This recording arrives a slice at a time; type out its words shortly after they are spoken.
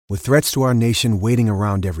With threats to our nation waiting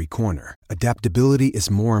around every corner, adaptability is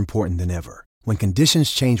more important than ever. When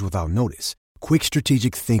conditions change without notice, quick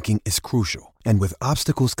strategic thinking is crucial. And with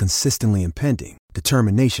obstacles consistently impending,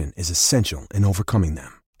 determination is essential in overcoming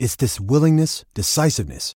them. It's this willingness,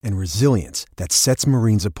 decisiveness, and resilience that sets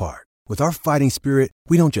Marines apart. With our fighting spirit,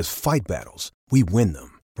 we don't just fight battles, we win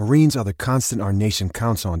them. Marines are the constant our nation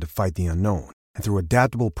counts on to fight the unknown. And through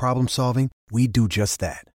adaptable problem solving, we do just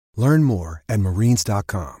that. Learn more at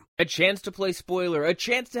marines.com. A chance to play spoiler, a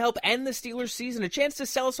chance to help end the Steelers season, a chance to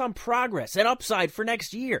sell us on progress and upside for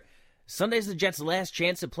next year. Sunday's the Jets' last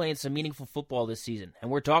chance at playing some meaningful football this season,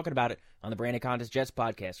 and we're talking about it on the Brandon Contes Jets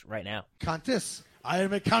podcast right now. Contes, I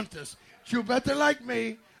am a Contes. You better like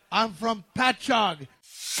me. I'm from Patchogue.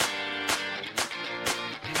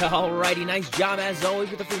 Alrighty, nice job as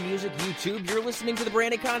always with the free music, YouTube. You're listening to the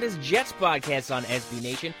Brandon Contes Jets podcast on SB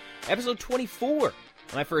Nation, episode 24.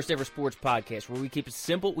 My first ever sports podcast where we keep it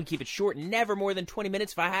simple, we keep it short, never more than 20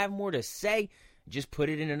 minutes. If I have more to say, just put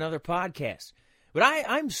it in another podcast. But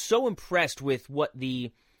I'm so impressed with what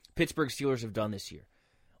the Pittsburgh Steelers have done this year.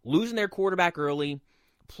 Losing their quarterback early,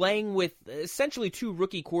 playing with essentially two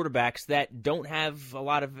rookie quarterbacks that don't have a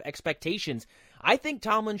lot of expectations. I think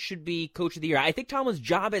Tomlin should be coach of the year. I think Tomlin's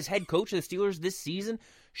job as head coach of the Steelers this season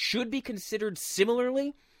should be considered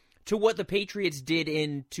similarly to what the Patriots did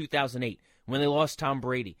in 2008 when they lost Tom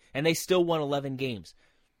Brady, and they still won 11 games.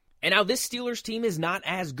 And now this Steelers team is not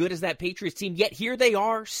as good as that Patriots team, yet here they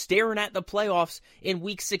are staring at the playoffs in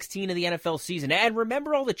Week 16 of the NFL season. And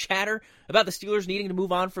remember all the chatter about the Steelers needing to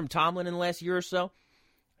move on from Tomlin in the last year or so?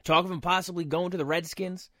 Talk of him possibly going to the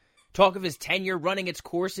Redskins? Talk of his tenure running its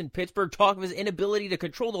course in Pittsburgh? Talk of his inability to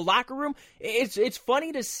control the locker room? It's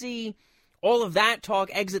funny to see all of that talk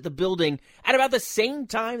exit the building at about the same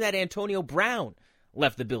time that Antonio Brown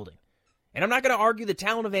left the building. And I'm not going to argue the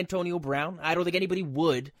talent of Antonio Brown. I don't think anybody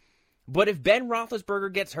would. But if Ben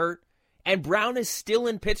Roethlisberger gets hurt and Brown is still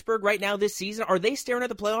in Pittsburgh right now this season, are they staring at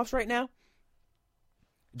the playoffs right now?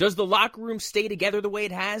 Does the locker room stay together the way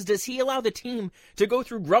it has? Does he allow the team to go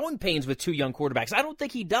through growing pains with two young quarterbacks? I don't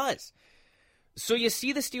think he does. So you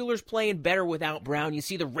see the Steelers playing better without Brown. You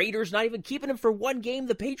see the Raiders not even keeping him for one game.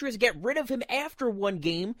 The Patriots get rid of him after one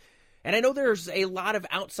game. And I know there's a lot of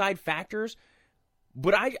outside factors,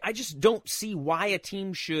 but I just don't see why a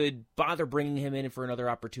team should bother bringing him in for another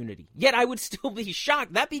opportunity. Yet I would still be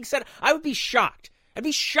shocked. That being said, I would be shocked. I'd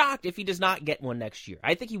be shocked if he does not get one next year.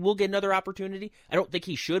 I think he will get another opportunity. I don't think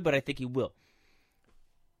he should, but I think he will.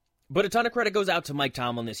 But a ton of credit goes out to Mike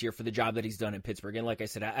Tomlin this year for the job that he's done in Pittsburgh. And like I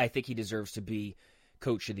said, I think he deserves to be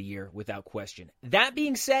coach of the year without question. That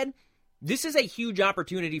being said, this is a huge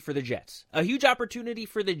opportunity for the Jets. A huge opportunity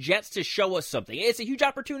for the Jets to show us something. It's a huge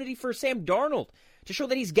opportunity for Sam Darnold to show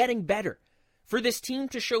that he's getting better. For this team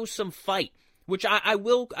to show some fight, which I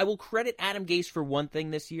will credit Adam Gase for one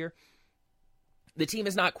thing this year. The team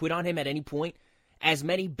has not quit on him at any point. As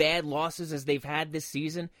many bad losses as they've had this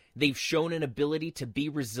season, they've shown an ability to be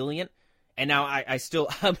resilient. And now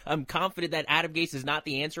I'm confident that Adam Gase is not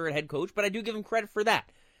the answer at head coach, but I do give him credit for that.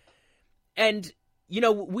 And, you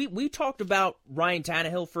know, we talked about Ryan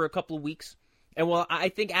Tannehill for a couple of weeks. And while I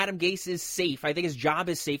think Adam Gase is safe, I think his job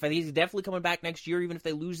is safe. I think he's definitely coming back next year, even if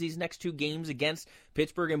they lose these next two games against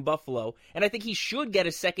Pittsburgh and Buffalo. And I think he should get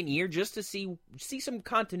a second year just to see some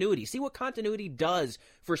continuity, see what continuity does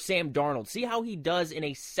for Sam Darnold, see how he does in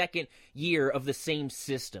a second year of the same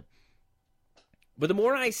system. But the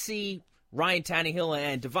more I see Ryan Tannehill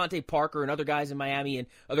and Devontae Parker and other guys in Miami and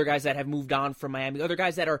other guys that have moved on from Miami, other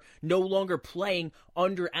guys that are no longer playing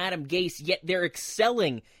under Adam Gase, yet they're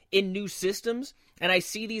excelling in new systems, and I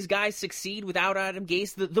see these guys succeed without Adam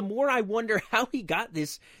Gase, the more I wonder how he got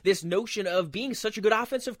this notion of being such a good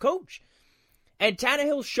offensive coach. And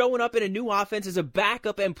Tannehill showing up in a new offense as a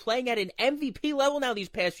backup and playing at an MVP level now these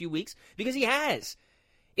past few weeks, because he has,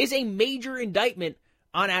 is a major indictment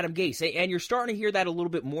on Adam Gase. And you're starting to hear that a little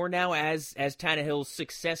bit more now as Tannehill's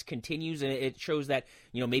success continues, and it shows that,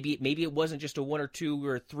 you know, maybe it wasn't just a 1 or 2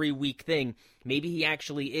 or 3 week thing. Maybe he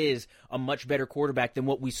actually is a much better quarterback than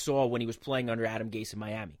what we saw when he was playing under Adam Gase in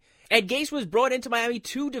Miami. And Gase was brought into Miami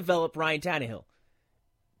to develop Ryan Tannehill,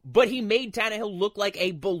 but he made Tannehill look like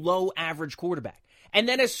a below average quarterback. And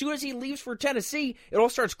then as soon as he leaves for Tennessee, it all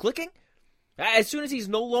starts clicking. As soon as he's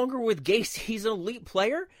no longer with Gase, he's an elite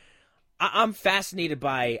player. I'm fascinated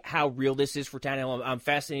by how real this is for Tannehill. I'm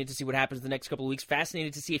fascinated to see what happens the next couple of weeks.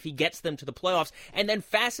 Fascinated to see if he gets them to the playoffs. And then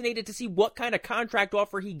fascinated to see what kind of contract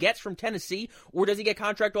offer he gets from Tennessee. Or does he get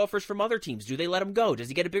contract offers from other teams? Do they let him go? Does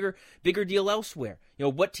he get a bigger deal elsewhere? You know,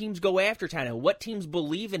 what teams go after Tannehill? What teams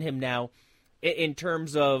believe in him now in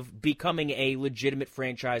terms of becoming a legitimate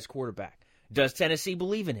franchise quarterback? Does Tennessee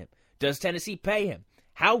believe in him? Does Tennessee pay him?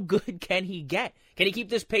 How good can he get? Can he keep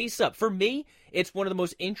this pace up? For me, it's one of the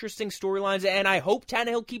most interesting storylines, and I hope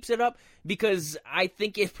Tannehill keeps it up because I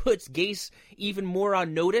think it puts Gase even more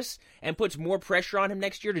on notice and puts more pressure on him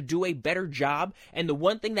next year to do a better job. And the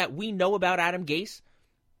one thing that we know about Adam Gase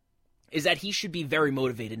is that he should be very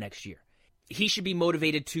motivated next year. He should be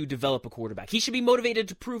motivated to develop a quarterback. He should be motivated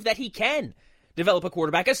to prove that he can develop a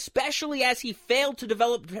quarterback, especially as he failed to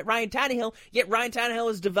develop Ryan Tannehill, yet Ryan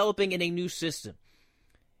Tannehill is developing in a new system.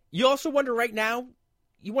 You also wonder right now,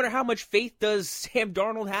 you wonder how much faith does Sam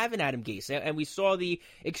Darnold have in Adam Gase? And we saw the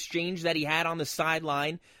exchange that he had on the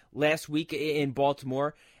sideline last week in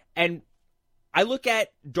Baltimore. And I look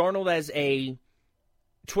at Darnold as a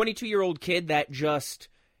 22-year-old kid that just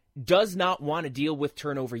does not want to deal with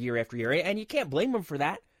turnover year after year. And you can't blame him for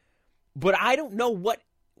that. But I don't know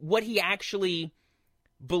what he actually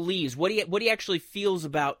believes, what he actually feels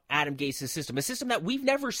about Adam Gase's system, a system that we've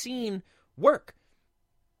never seen work.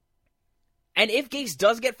 And if Gase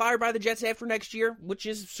does get fired by the Jets after next year, which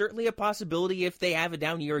is certainly a possibility if they have a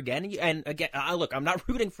down year again, and again, look, I'm not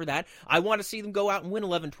rooting for that. I want to see them go out and win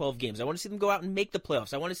 11, 12 games. I want to see them go out and make the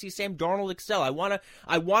playoffs. I want to see Sam Darnold excel. I want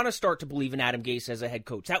to start to believe in Adam Gase as a head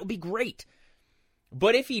coach. That would be great.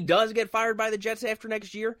 But if he does get fired by the Jets after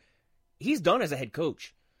next year, he's done as a head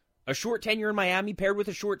coach. A short tenure in Miami paired with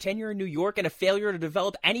a short tenure in New York and a failure to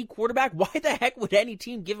develop any quarterback, why the heck would any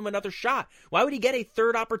team give him another shot? Why would he get a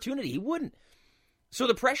third opportunity? He wouldn't. So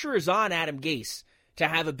the pressure is on Adam Gase to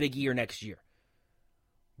have a big year next year.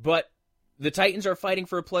 But the Titans are fighting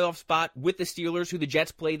for a playoff spot with the Steelers, who the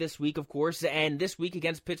Jets play this week, of course. And this week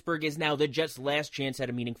against Pittsburgh is now the Jets' last chance at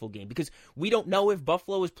a meaningful game because we don't know if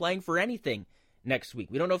Buffalo is playing for anything next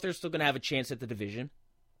week. We don't know if they're still going to have a chance at the division.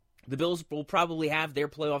 The Bills will probably have their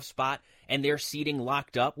playoff spot and their seeding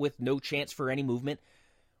locked up with no chance for any movement.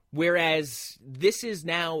 Whereas this is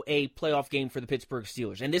now a playoff game for the Pittsburgh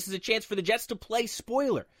Steelers. And this is a chance for the Jets to play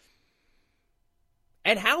spoiler.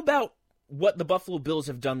 And how about what the Buffalo Bills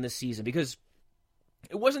have done this season? Because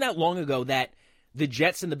it wasn't that long ago that the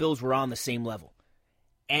Jets and the Bills were on the same level.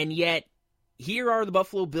 And yet, here are the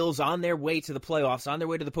Buffalo Bills on their way to the playoffs, on their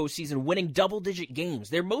way to the postseason, winning double-digit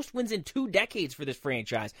games. Their most wins in 2 decades for this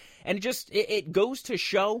franchise. And it goes to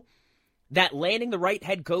show that landing the right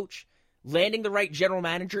head coach, landing the right general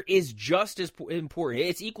manager is just as important.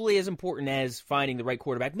 It's equally as important as finding the right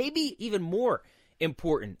quarterback, maybe even more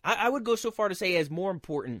important. I would go so far to say as more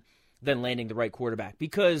important than landing the right quarterback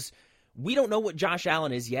because we don't know what Josh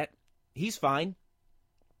Allen is yet. He's fine.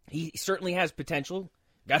 He certainly has potential,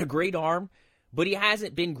 got a great arm, but he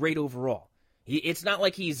hasn't been great overall. It's not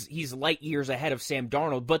like he's light years ahead of Sam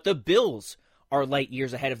Darnold, but the Bills are light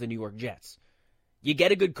years ahead of the New York Jets. You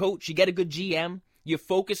get a good coach, you get a good GM, you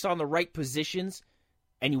focus on the right positions,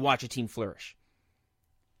 and you watch a team flourish.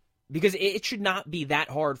 Because it should not be that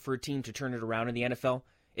hard for a team to turn it around in the NFL.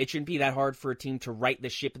 It shouldn't be that hard for a team to right the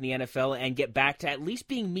ship in the NFL and get back to at least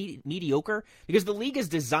being mediocre, because the league is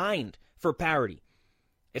designed for parity.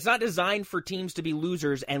 It's not designed for teams to be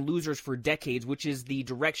losers and losers for decades, which is the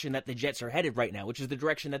direction that the Jets are headed right now, which is the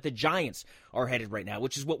direction that the Giants are headed right now,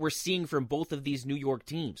 which is what we're seeing from both of these New York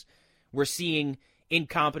teams. We're seeing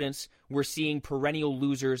incompetence, we're seeing perennial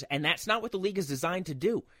losers, and that's not what the league is designed to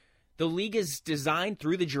do. The league is designed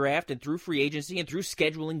through the draft and through free agency and through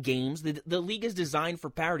scheduling games. The league is designed for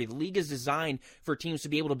parity. The league is designed for teams to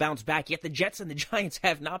be able to bounce back, yet the Jets and the Giants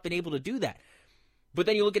have not been able to do that. But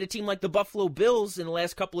then you look at a team like the Buffalo Bills in the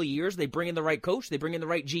last couple of years. They bring in the right coach. They bring in the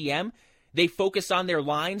right GM. They focus on their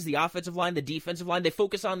lines, the offensive line, the defensive line. They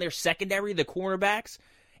focus on their secondary, the cornerbacks.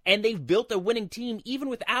 And they've built a winning team even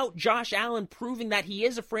without Josh Allen proving that he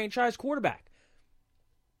is a franchise quarterback.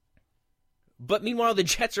 But meanwhile, the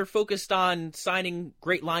Jets are focused on signing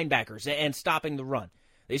great linebackers and stopping the run.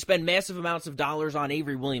 They spend massive amounts of dollars on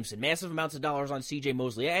Avery Williamson, massive amounts of dollars on C.J.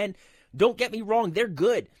 Mosley. And don't get me wrong, they're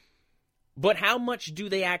good. But how much do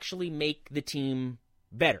they actually make the team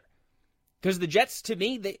better? Because the Jets, to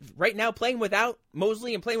me, right now playing without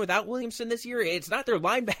Mosley and playing without Williamson this year, it's not their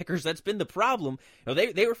linebackers that's been the problem. You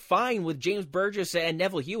know, they were fine with James Burgess and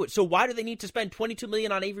Neville Hewitt. So why do they need to spend $22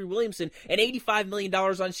 million on Avery Williamson and $85 million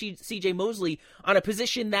on C.J. Mosley on a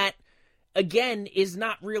position that, again, is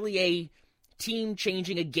not really a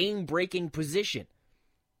team-changing, a game-breaking position?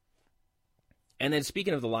 And then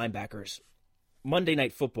speaking of the linebackers, Monday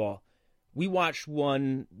Night Football, we watched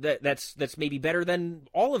one that's maybe better than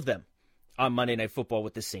all of them on Monday Night Football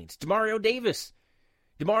with the Saints. Demario Davis.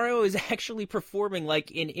 Demario is actually performing like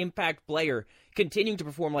an impact player, continuing to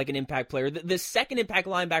perform like an impact player. The second impact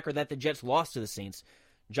linebacker that the Jets lost to the Saints,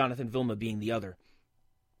 Jonathan Vilma being the other.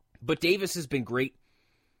 But Davis has been great.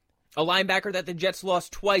 a linebacker that the Jets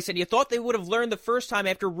lost twice, and you thought they would have learned the first time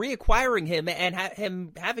after reacquiring him and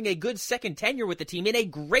him having a good second tenure with the team in a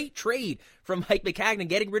great trade from Mike Maccagnan,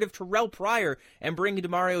 getting rid of Terrell Pryor and bringing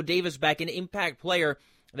Demario Davis back, an impact player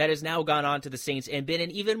that has now gone on to the Saints and been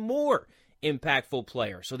an even more impactful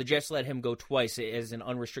player. So the Jets let him go twice as an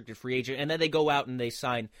unrestricted free agent, and then they go out and they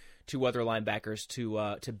sign two other linebackers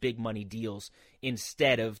to big money deals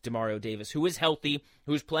instead of Demario Davis, who is healthy,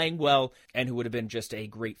 who's playing well, and who would have been just a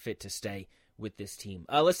great fit to stay with this team.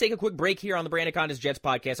 Let's take a quick break here on the Brandon Contes Jets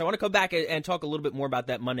podcast. I want to come back and talk a little bit more about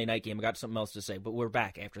that Monday night game. I got something else to say, but we're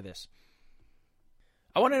back after this.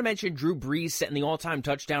 I wanted to mention Drew Brees setting the all-time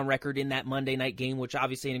touchdown record in that Monday night game, which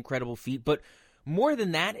obviously an incredible feat, but more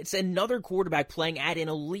than that, it's another quarterback playing at an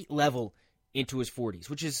elite level into his 40s,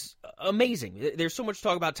 which is amazing. There's so much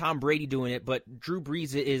talk about Tom Brady doing it, but Drew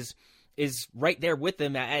Brees is right there with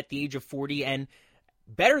him at the age of 40 and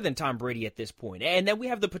better than Tom Brady at this point. And then we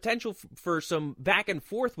have the potential for some back and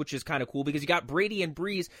forth, which is kind of cool because you got Brady and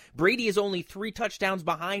Brees. Brady is only 3 touchdowns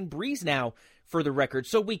behind Brees now for the record.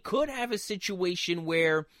 So we could have a situation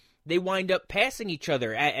where they wind up passing each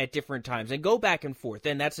other at different times and go back and forth.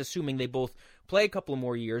 And that's assuming they both play a couple of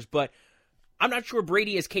more years. But I'm not sure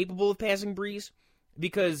Brady is capable of passing Brees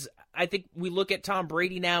because I think we look at Tom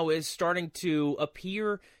Brady now as starting to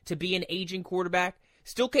appear to be an aging quarterback,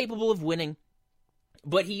 still capable of winning,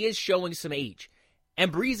 but he is showing some age.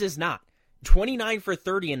 And Brees is not. 29 for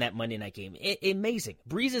 30 in that Monday night game. Amazing.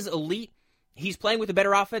 Brees is elite. He's playing with a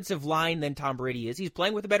better offensive line than Tom Brady is. He's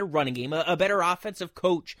playing with a better running game, a better offensive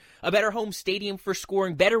coach, a better home stadium for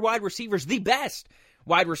scoring, better wide receivers, the best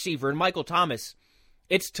wide receiver in Michael Thomas.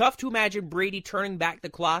 It's tough to imagine Brady turning back the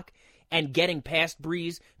clock and getting past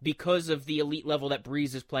Brees because of the elite level that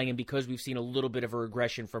Brees is playing and because we've seen a little bit of a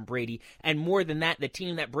regression from Brady. And more than that, the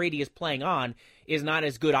team that Brady is playing on is not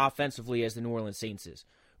as good offensively as the New Orleans Saints is.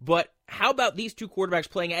 But how about these two quarterbacks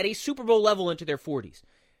playing at a Super Bowl level into their 40s?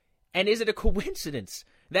 And is it a coincidence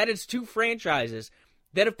that it's two franchises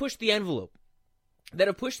that have pushed the envelope,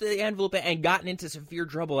 and gotten into severe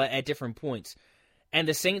trouble at different points? And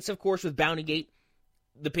the Saints, of course, with Bountygate,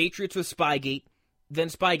 the Patriots with Spygate, then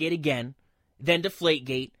Spygate again, then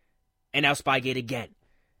Deflategate, and now Spygate again.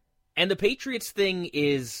 And the Patriots thing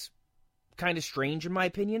is kind of strange, in my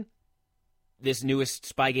opinion, this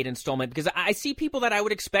newest Spygate installment, because I see people that I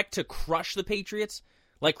would expect to crush the Patriots,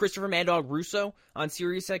 like Christopher Mandog Russo on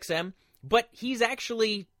SiriusXM, but he's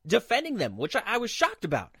actually defending them, which I was shocked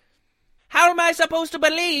about. How am I supposed to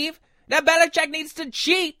believe that Belichick needs to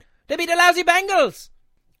cheat to beat the lousy Bengals?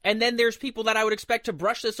 And then there's people that I would expect to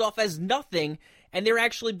brush this off as nothing, and they're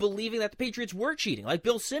actually believing that the Patriots were cheating, like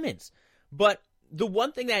Bill Simmons. But the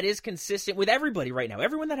one thing that is consistent with everybody right now,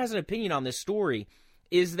 everyone that has an opinion on this story,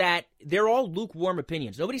 is that they're all lukewarm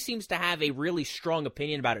opinions. Nobody seems to have a really strong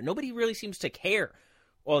opinion about it. Nobody really seems to care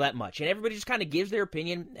all that much. And everybody just kind of gives their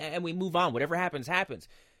opinion, and we move on. Whatever happens, happens.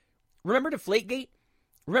 Remember Deflategate?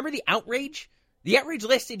 Remember the outrage? The outrage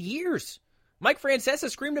lasted years. Mike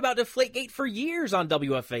Francesa screamed about Deflategate for years on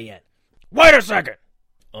WFAN. Wait a second!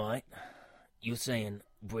 All right. You saying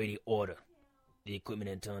Brady order the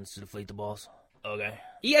equipment interns to deflate the balls? Okay.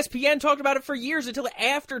 ESPN talked about it for years until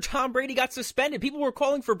after Tom Brady got suspended. People were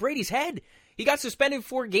calling for Brady's head. He got suspended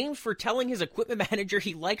 4 games for telling his equipment manager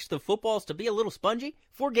he likes the footballs to be a little spongy.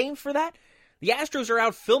 4 games for that? The Astros are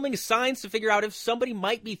out filming signs to figure out if somebody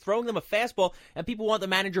might be throwing them a fastball, and people want the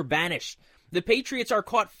manager banished. The Patriots are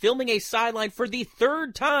caught filming a sideline for the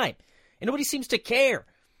 3rd time, and nobody seems to care.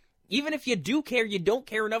 Even if you do care, you don't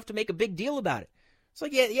care enough to make a big deal about it. It's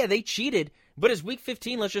like, yeah, they cheated, but it's week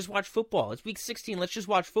 15, let's just watch football. It's week 16, let's just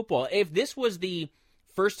watch football. If this was the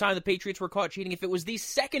first time the Patriots were caught cheating, if it was the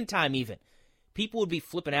 2nd time even, people would be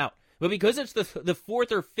flipping out. But because it's the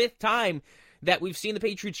 4th or 5th time that we've seen the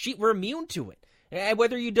Patriots cheat, we're immune to it. And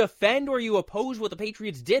whether you defend or you oppose what the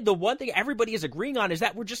Patriots did, the one thing everybody is agreeing on is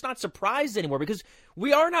that we're just not surprised anymore, because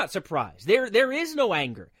we are not surprised. There is no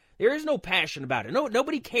anger. There is no passion about it.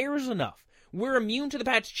 Nobody cares enough. We're immune to the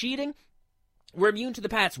Pats cheating. We're immune to the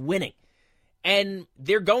Pats winning. And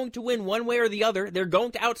they're going to win one way or the other. They're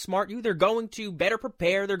going to outsmart you. They're going to better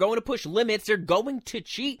prepare. They're going to push limits. They're going to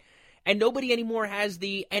cheat. And nobody anymore has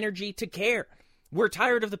the energy to care. We're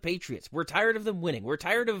tired of the Patriots. We're tired of them winning. We're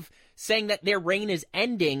tired of saying that their reign is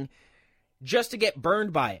ending just to get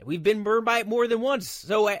burned by it. We've been burned by it more than once.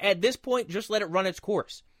 So at this point, just let it run its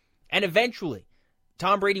course. And eventually,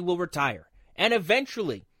 Tom Brady will retire. And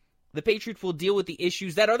eventually, the Patriots will deal with the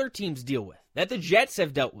issues that other teams deal with, that the Jets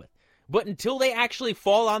have dealt with. But until they actually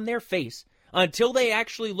fall on their face, until they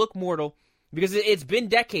actually look mortal, because it's been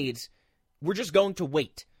decades, we're just going to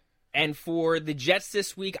wait. And for the Jets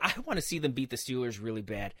this week, I want to see them beat the Steelers really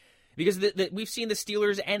bad. Because we've seen the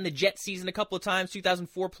Steelers and the Jets season a couple of times,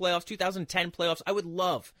 2004 playoffs, 2010 playoffs. I would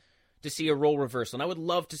love to see a role reversal, and I would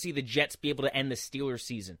love to see the Jets be able to end the Steelers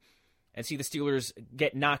season and see the Steelers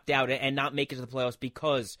get knocked out and not make it to the playoffs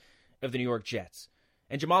because of the New York Jets.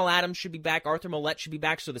 And Jamal Adams should be back. Arthur Millette should be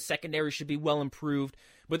back, so the secondary should be well improved.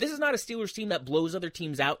 But this is not a Steelers team that blows other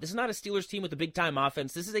teams out. This is not a Steelers team with a big-time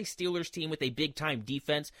offense. This is a Steelers team with a big-time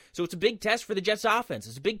defense. So it's a big test for the Jets' offense.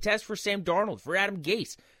 It's a big test for Sam Darnold, for Adam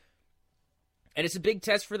Gase. And it's a big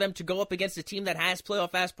test for them to go up against a team that has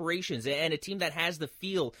playoff aspirations and a team that has the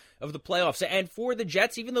feel of the playoffs. And for the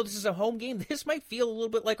Jets, even though this is a home game, this might feel a little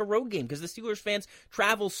bit like a road game because the Steelers fans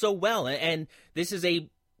travel so well. And this is a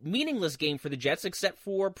meaningless game for the Jets except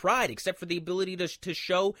for pride, except for the ability to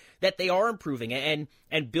show that they are improving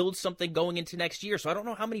and build something going into next year. So I don't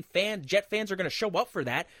know how many Jet fans are going to show up for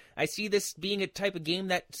that. I see this being a type of game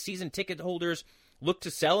that season ticket holders look to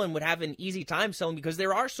sell and would have an easy time selling because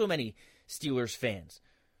there are so many Steelers fans.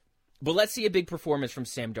 But let's see a big performance from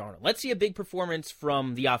Sam Darnold. Let's see a big performance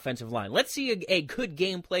from the offensive line. Let's see a good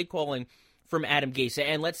game play calling from Adam Gase.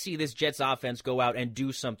 And let's see this Jets offense go out and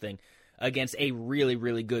do something against a really,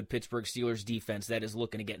 really good Pittsburgh Steelers defense that is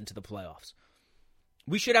looking to get into the playoffs.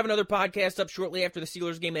 We should have another podcast up shortly after the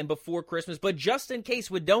Steelers game and before Christmas, but just in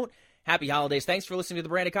case we don't, happy holidays. Thanks for listening to the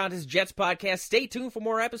Brandon Contes Jets podcast. Stay tuned for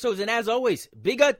more episodes, and as always, be good.